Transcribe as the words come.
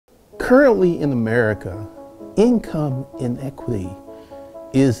Currently in America, income inequity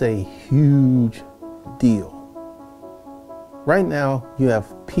is a huge deal. Right now, you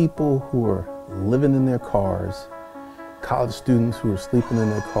have people who are living in their cars, college students who are sleeping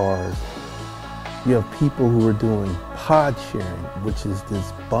in their cars. You have people who are doing pod sharing, which is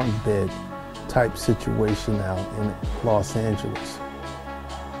this bunk bed type situation out in Los Angeles.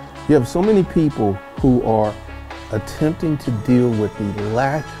 You have so many people who are attempting to deal with the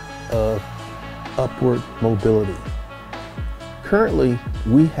lack of upward mobility. Currently,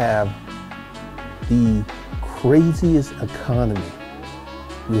 we have the craziest economy.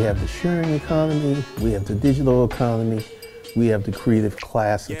 We have the sharing economy, we have the digital economy, we have the creative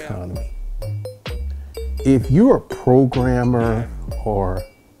class economy. If you're a programmer or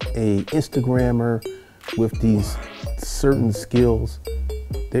a Instagrammer with these certain skills,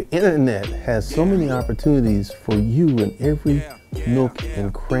 the internet has so many opportunities for you in every nook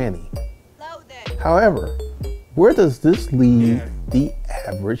and cranny. However, where does this leave the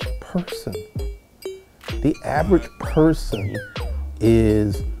average person? The average person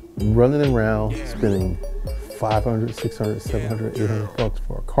is running around spending $500, $600, $700, $800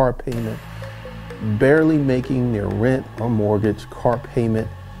 for a car payment, barely making their rent or mortgage, car payment,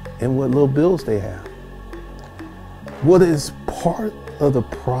 and what little bills they have. What is part of the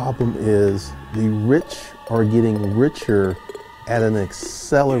problem is the rich are getting richer at an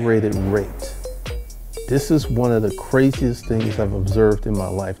accelerated rate. This is one of the craziest things I've observed in my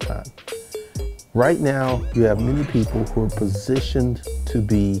lifetime. Right now, you have many people who are positioned to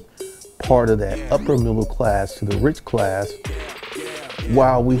be part of that upper middle class to the rich class,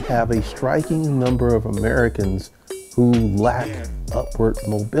 while we have a striking number of Americans who lack upward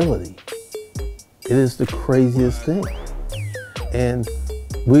mobility. It is the craziest thing. And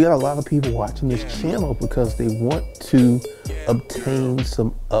we got a lot of people watching this channel because they want to obtain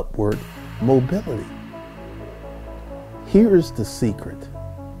some upward mobility. Here's the secret.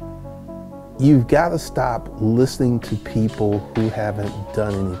 You've got to stop listening to people who haven't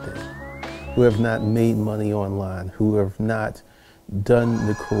done anything, who have not made money online, who have not done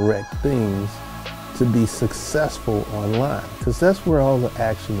the correct things to be successful online, because that's where all the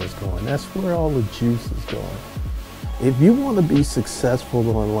action is going. That's where all the juice is going. If you want to be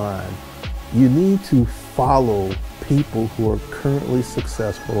successful online, you need to follow people who are currently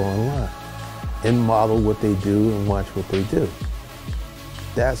successful online and model what they do and watch what they do.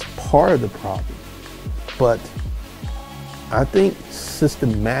 That's part of the problem. But I think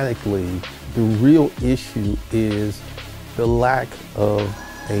systematically, the real issue is the lack of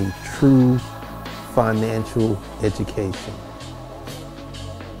a true financial education.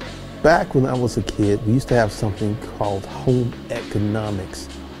 Back when I was a kid, we used to have something called home economics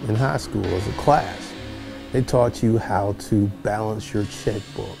in high school as a class. They taught you how to balance your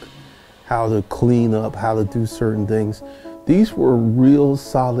checkbook, how to clean up, how to do certain things. These were real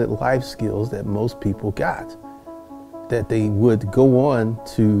solid life skills that most people got, that they would go on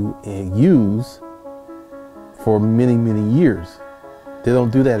to use for many, many years. They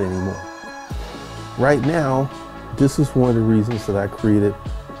don't do that anymore. Right now, this is one of the reasons that I created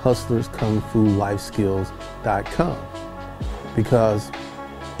HustlersKungFuLifeSkills.com, because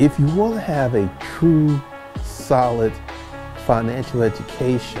if you want to have a true, solid financial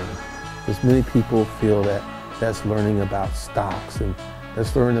education, because many people feel that that's learning about stocks and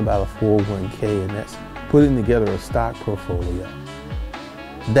that's learning about a 401k and that's putting together a stock portfolio.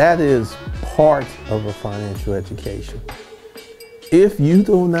 That is part of a financial education. If you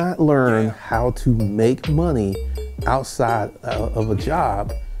do not learn how to make money outside of a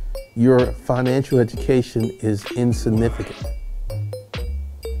job, your financial education is insignificant.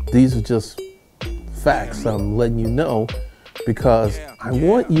 These are just facts I'm letting you know, because I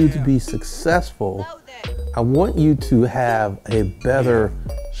want you to be successful. I want you to have a better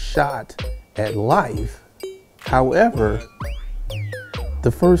shot at life. However,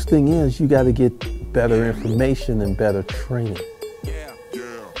 the first thing is you got to get better information and better training,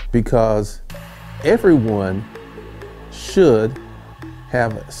 because everyone should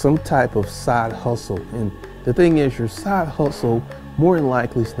have some type of side hustle. And the thing is, your side hustle more than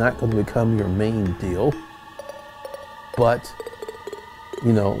likely is not going to become your main deal. But,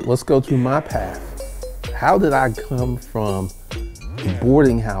 you know, let's go through my path. How did I come from a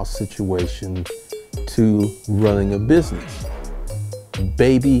boarding house situation to running a business?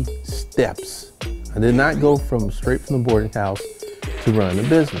 Baby steps. I did not go straight from the boarding house to running a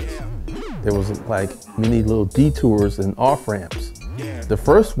business. There was like many little detours and off-ramps. The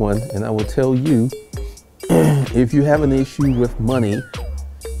first one, and I will tell you, if you have an issue with money,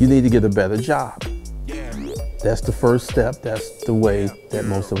 you need to get a better job. That's the first step. That's the way that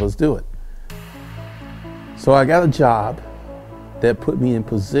most of us do it. So I got a job that put me in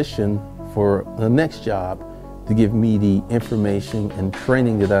position for the next job to give me the information and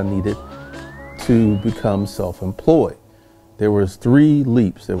training that I needed to become self-employed. There was 3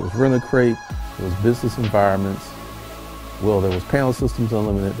 leaps. There was Rent-A-Crate, there was business environments. Well, there was Panel Systems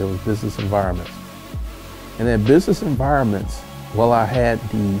Unlimited, there was business environments. And at business environments, while I had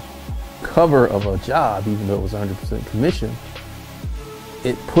the cover of a job, even though it was 100% commission,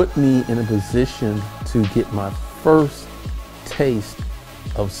 it put me in a position to get my first taste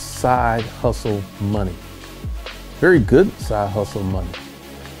of side hustle money. Very good side hustle money.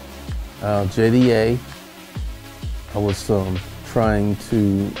 JDA, I was trying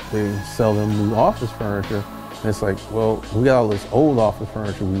to sell them new office furniture. And it's like, well, we got all this old office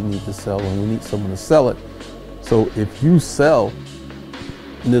furniture we need to sell, and we need someone to sell it. So if you sell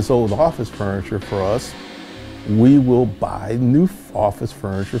this old office furniture for us, we will buy new office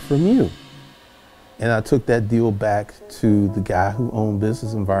furniture from you. And I took that deal back to the guy who owned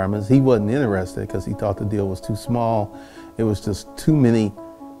business environments. He wasn't interested because he thought the deal was too small. It was just too many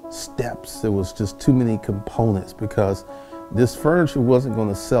steps. It was just too many components because this furniture wasn't going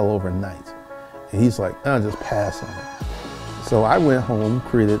to sell overnight. And he's like, I'll just pass on it. So I went home,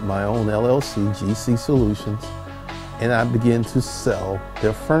 created my own LLC, GC Solutions, and I began to sell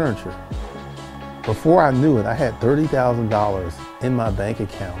their furniture. Before I knew it, I had $30,000 in my bank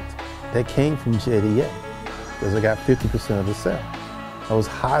account that came from JDA because I got 50% of the sale. I was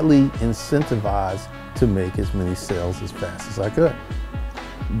highly incentivized to make as many sales as fast as I could.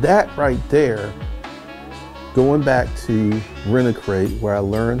 That right there, going back to Rent-A-Crate, where I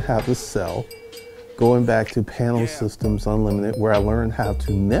learned how to sell, going back to Panel Systems Unlimited, where I learned how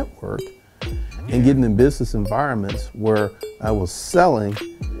to network, and getting in business environments where I was selling,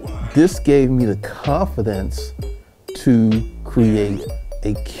 this gave me the confidence to create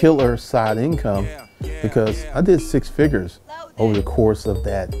a killer side income because I did 6 figures over the course of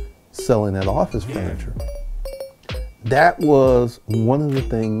that selling that office furniture. That was one of the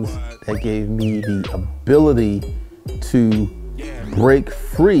things that gave me the ability to break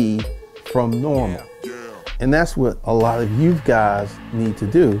free from normal. And that's what a lot of you guys need to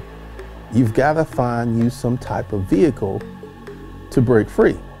do. You've got to find you some type of vehicle to break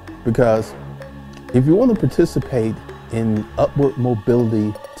free. Because if you want to participate in upward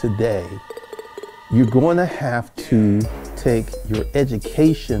mobility today, you're going to have to take your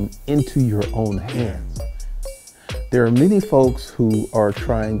education into your own hands. There are many folks who are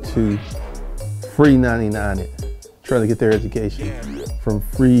trying to free 99 it, trying to get their education from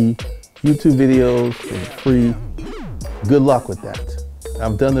free YouTube videos, from free. Good luck with that.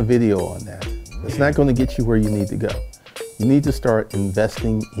 I've done a video on that. It's not going to get you where you need to go. You need to start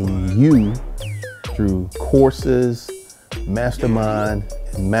investing in you through courses, mastermind,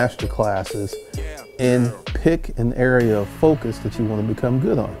 and master classes, and pick an area of focus that you want to become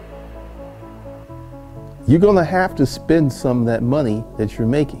good on. You're going to have to spend some of that money that you're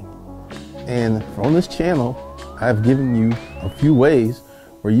making. And on this channel, I've given you a few ways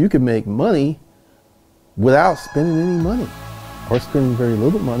where you can make money without spending any money or spending very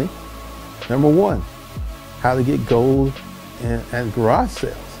little money. Number 1, how to get gold and garage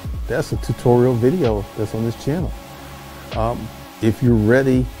sales. That's a tutorial video that's on this channel. If you're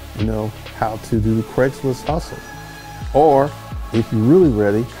ready, you know, how to do the Craigslist hustle. Or if you're really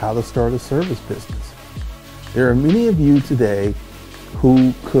ready, how to start a service business. There are many of you today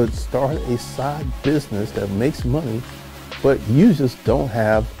who could start a side business that makes money, but you just don't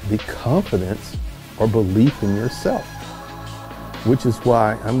have the confidence or belief in yourself. Which is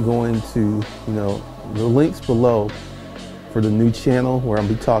why I'm going to, the links below for the new channel where I'll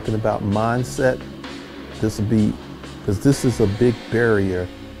be talking about mindset. This will be, because this is a big barrier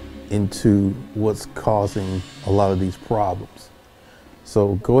into what's causing a lot of these problems.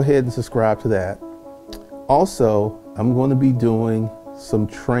 So go ahead and subscribe to that. Also, I'm going to be doing some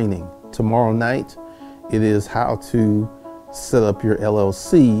training tomorrow night. It is how to set up your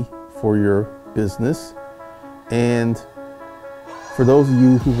LLC for your business. And for those of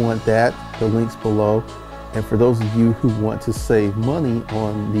you who want that, the link's below. And for those of you who want to save money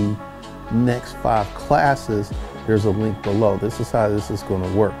on the next 5 classes, there's a link below. This is how this is going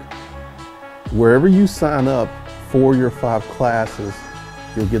to work. Wherever you sign up for your 5 classes,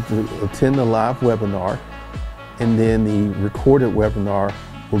 you'll get to attend the live webinar, and then the recorded webinar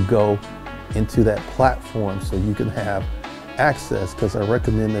will go into that platform so you can have access, because I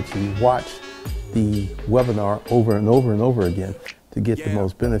recommend that you watch the webinar over and over and over again to get the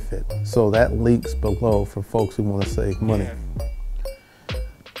most benefit. So that link's below for folks who want to save money.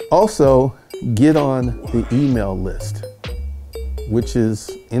 Also, get on the email list, which is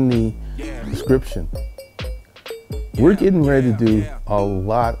in the description. We're getting ready to do a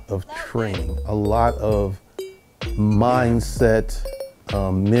lot of training, a lot of mindset.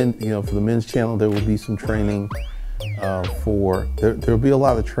 Men, for the men's channel, there will be some training. There'll be a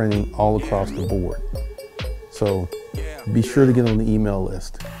lot of training all across the board. So be sure to get on the email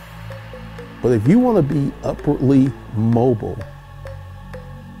list. But if you want to be upwardly mobile,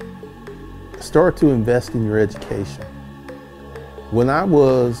 start to invest in your education. When I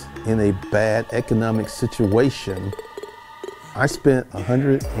was in a bad economic situation, I spent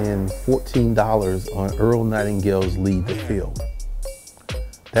 $114 on Earl Nightingale's Lead the Field.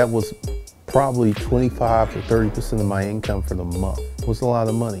 That was probably 25 to 30% of my income for the month. It was a lot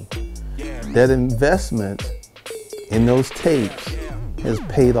of money. That investment in those tapes has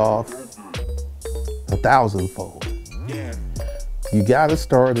paid off 1,000-fold. You got to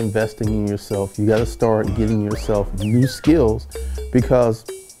start investing in yourself. You got to start getting yourself new skills, because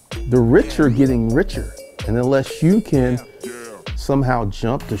the rich are getting richer. And unless you can somehow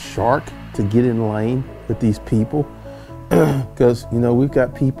jump the shark to get in line with these people, because we've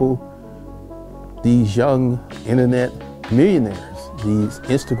got people, these young internet millionaires, these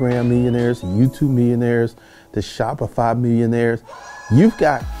Instagram millionaires, YouTube millionaires, the Shopify millionaires. You've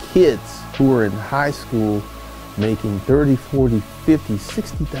got kids who are in high school making $30,000, $40,000,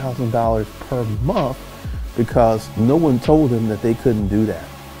 $50,000, $60,000 per month because no one told them that they couldn't do that.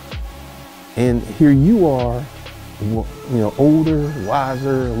 And here you are, older,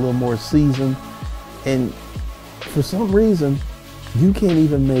 wiser, a little more seasoned, and for some reason, you can't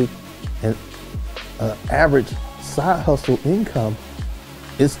even make an average side hustle income.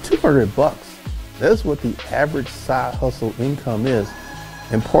 It's $200. That's what the average side hustle income is.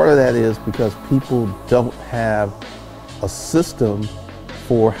 And part of that is because people don't have a system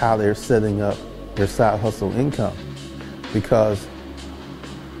for how they're setting up their side hustle income. Because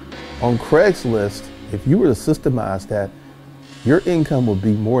on Craigslist, if you were to systemize that, your income would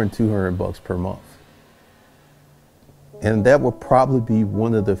be more than $200 per month. And that will probably be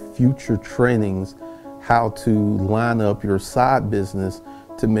one of the future trainings, how to line up your side business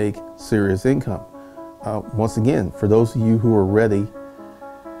to make serious income. Once again, for those of you who are ready,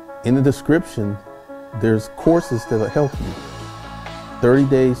 in the description, there's courses that will help you. 30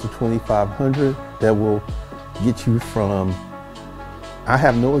 days to 2,500, that will get you from, I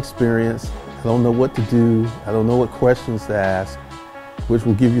have no experience, I don't know what to do, I don't know what questions to ask, which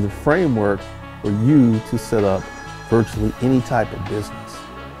will give you the framework for you to set up virtually any type of business.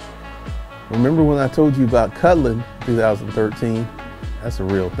 Remember when I told you about cuddling 2013? That's a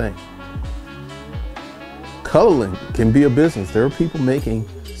real thing. Cuddling can be a business. There are people making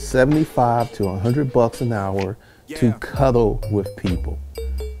 $75 to $100 an hour to cuddle with people.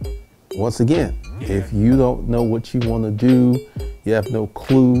 Once again, if you don't know what you want to do, you have no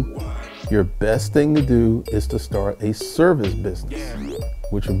clue, your best thing to do is to start a service business,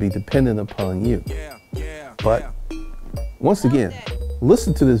 which will be dependent upon you. But once again,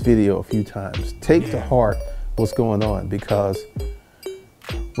 listen to this video a few times. Take to heart what's going on, because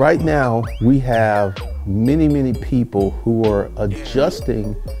right now we have many, many people who are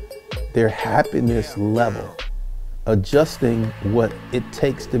adjusting their happiness level, adjusting what it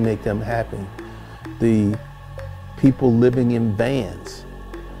takes to make them happy. The people living in vans.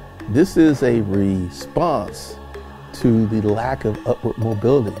 This is a response to the lack of upward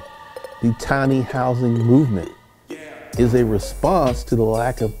mobility. The tiny housing movement is a response to the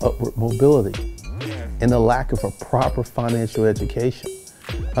lack of upward mobility and the lack of a proper financial education.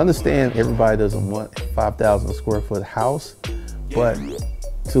 I understand everybody doesn't want a 5,000 square foot house, but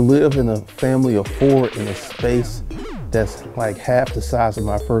to live in a family of 4 in a space that's like half the size of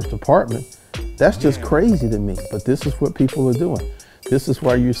my first apartment, that's just crazy to me. But this is what people are doing. This is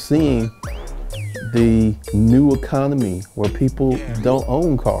why you're seeing the new economy where people don't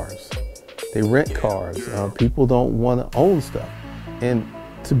own cars. They rent cars. People don't want to own stuff. And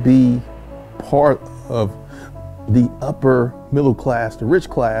to be part of the upper middle class, the rich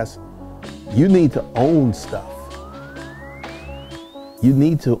class, you need to own stuff. You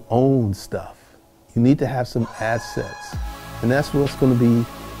need to own stuff. You need to have some assets. And that's what's going to be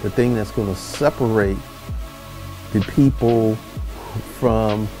the thing that's going to separate the people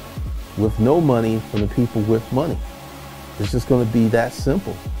from with no money from the people with money. It's just going to be that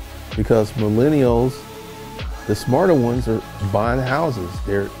simple, because millennials, the smarter ones, are buying houses.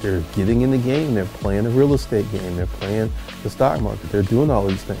 They're getting in the game. They're playing the real estate game. They're playing the stock market. They're doing all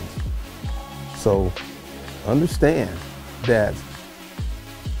these things. So understand that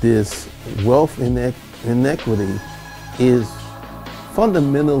this wealth inequity is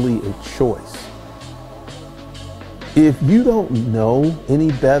fundamentally a choice. If you don't know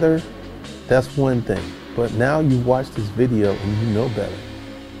any better, that's one thing. But now you've watched this video and you know better.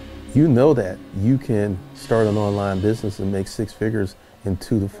 You know that you can start an online business and make 6 figures in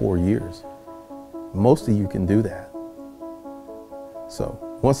 2 to 4 years. Most of you can do that. So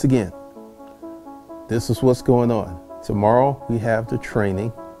once again, this is what's going on. Tomorrow we have the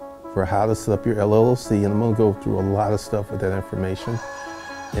training for how to set up your LLC, and I'm going to go through a lot of stuff with that information.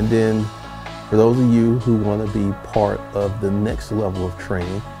 And then for those of you who want to be part of the next level of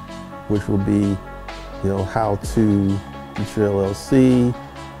training, which will be, how to get your LLC,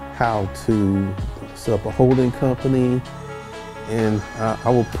 how to set up a holding company, and I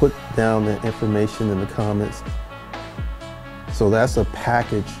will put down the information in the comments. So that's a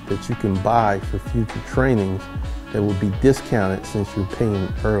package that you can buy for future trainings that will be discounted since you're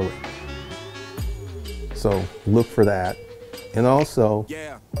paying early. So look for that. And also,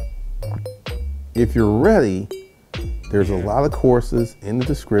 if you're ready, there's a lot of courses in the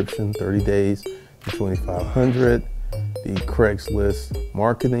description: 30 days to 2,500, the Craigslist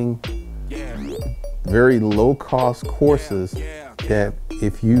marketing, very low cost courses that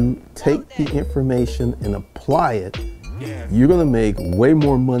if you take the information and apply it, you're gonna make way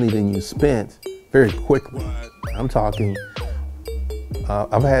more money than you spent very quickly. I'm talking,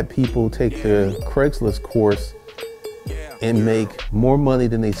 I've had people take the Craigslist course and make more money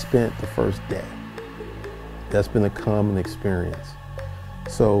than they spent the first day. That's been a common experience.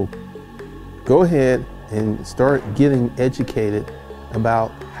 So go ahead and start getting educated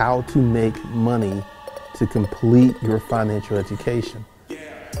about how to make money to complete your financial education.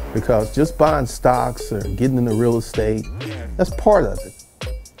 Because just buying stocks or getting into real estate, that's part of it.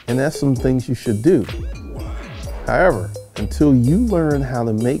 And that's some things you should do. However, until you learn how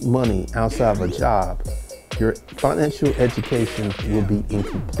to make money outside of a job, your financial education will be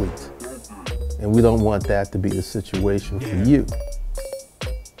incomplete. And we don't want that to be the situation for you.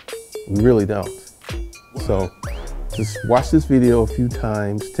 We really don't. So just watch this video a few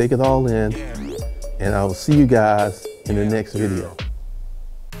times, take it all in, and I will see you guys in the next video.